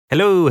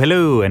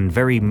Hello, and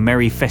very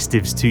merry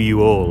festives to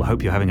you all.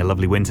 Hope you're having a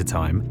lovely winter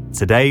time.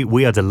 Today,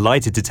 we are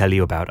delighted to tell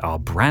you about our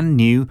brand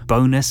new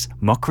bonus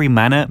Mockery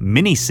Manor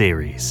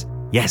miniseries.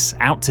 Yes,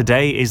 out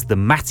today is the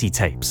Matty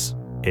Tapes.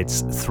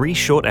 It's 3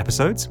 short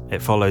episodes. It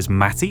follows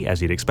Matty,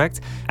 as you'd expect,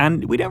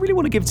 and we don't really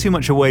want to give too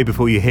much away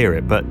before you hear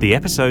it, but the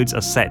episodes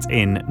are set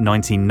in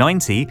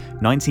 1990,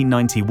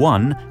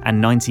 1991,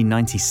 and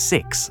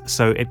 1996,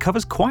 so it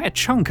covers quite a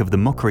chunk of the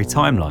Mockery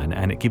timeline,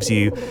 and it gives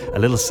you a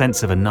little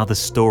sense of another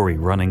story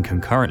running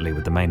concurrently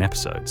with the main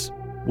episodes.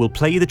 We'll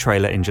play you the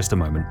trailer in just a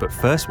moment, but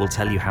first we'll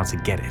tell you how to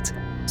get it.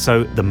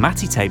 So, the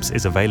Matty Tapes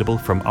is available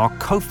from our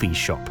Ko-fi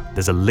shop.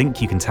 There's a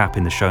link you can tap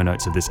in the show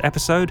notes of this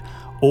episode,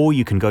 or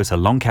you can go to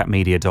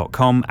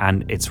longcatmedia.com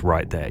and it's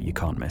right there, you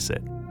can't miss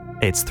it.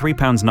 It's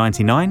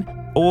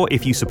 £3.99, or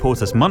if you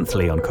support us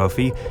monthly on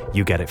Ko-fi,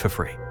 you get it for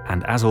free.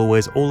 And as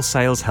always, all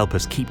sales help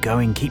us keep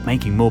going, keep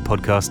making more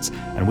podcasts,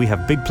 and we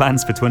have big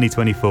plans for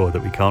 2024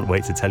 that we can't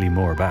wait to tell you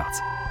more about.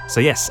 So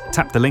yes,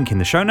 tap the link in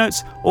the show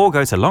notes or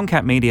go to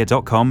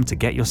longcatmedia.com to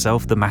get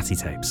yourself the Matty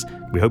Tapes.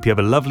 We hope you have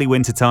a lovely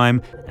winter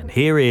time, and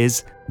here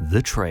is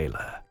the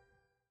trailer.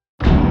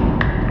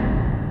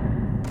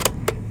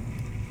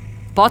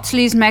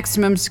 Botsley's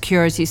Maximum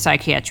Security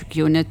Psychiatric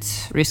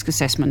Unit, Risk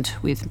Assessment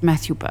with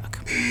Matthew Burke.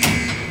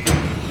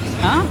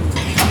 Huh?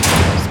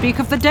 Speak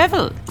of the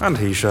devil. And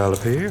he shall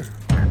appear.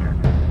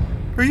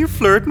 Are you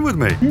flirting with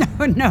me?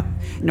 No.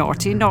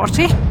 Naughty.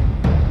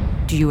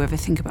 Do you ever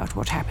think about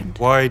what happened?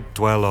 Why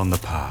dwell on the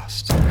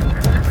past?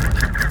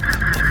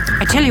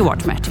 I tell you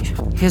what, Matty,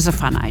 here's a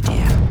fun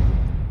idea.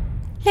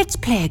 Let's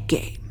play a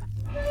game.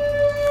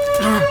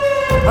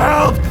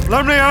 Help!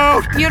 Let me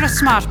out! You're a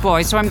smart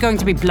boy, so I'm going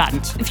to be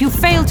blunt. If you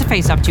fail to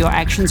face up to your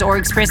actions or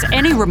express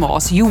any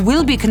remorse, you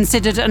will be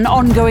considered an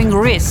ongoing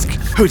risk.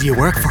 Who do you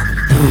work for?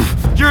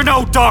 You're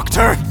no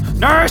doctor!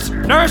 Nurse!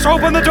 Nurse,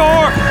 open the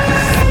door!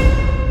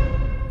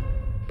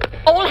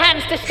 All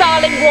hands to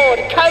Starling Ward.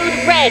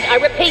 Code red. I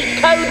repeat,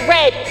 code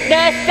red.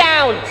 Nurse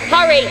down.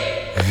 Hurry.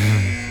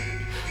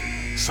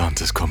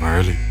 Santa's come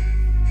early.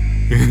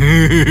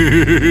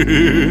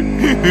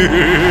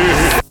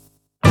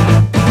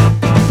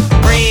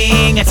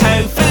 Bring a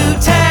tofu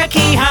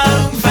turkey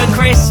home for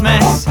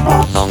Christmas.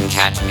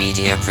 Longcat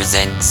Media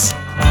presents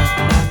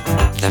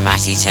The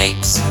Matty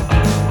Tapes.